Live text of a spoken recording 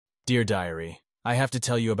Dear Diary, I have to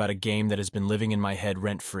tell you about a game that has been living in my head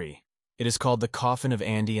rent-free. It is called The Coffin of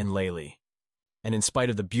Andy and Leyley. And in spite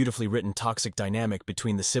of the beautifully written toxic dynamic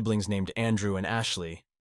between the siblings named Andrew and Ashley,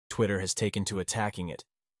 Twitter has taken to attacking it,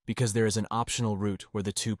 because there is an optional route where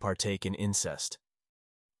the two partake in incest.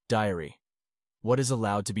 Diary, what is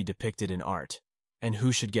allowed to be depicted in art, and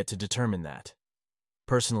who should get to determine that?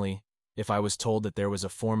 Personally, if I was told that there was a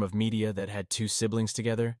form of media that had two siblings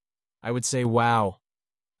together, I would say, wow,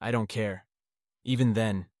 I don't care. Even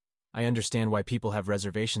then, I understand why people have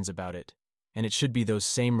reservations about it, and it should be those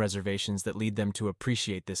same reservations that lead them to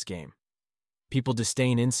appreciate this game. People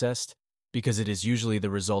disdain incest because it is usually the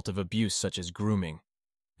result of abuse such as grooming,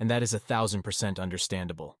 and that is 1,000%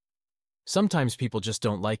 understandable. Sometimes people just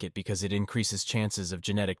don't like it because it increases chances of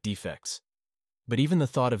genetic defects. But even the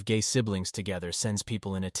thought of gay siblings together sends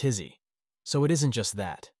people in a tizzy, so it isn't just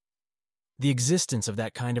that. The existence of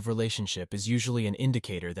that kind of relationship is usually an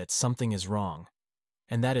indicator that something is wrong,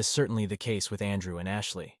 and that is certainly the case with Andrew and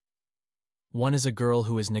Ashley. One is a girl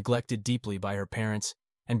who is neglected deeply by her parents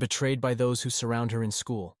and betrayed by those who surround her in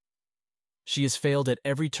school. She is failed at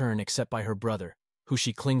every turn except by her brother, who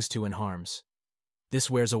she clings to and harms. This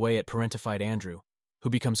wears away at parentified Andrew, who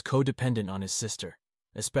becomes codependent on his sister,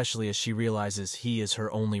 especially as she realizes he is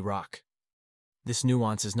her only rock. This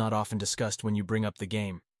nuance is not often discussed when you bring up the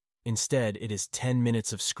game. Instead, it is 10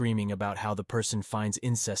 minutes of screaming about how the person finds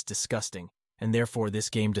incest disgusting, and therefore this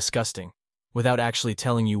game disgusting, without actually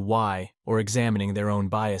telling you why or examining their own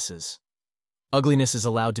biases. Ugliness is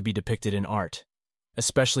allowed to be depicted in art,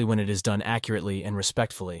 especially when it is done accurately and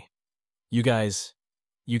respectfully. You guys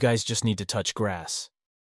just need to touch grass.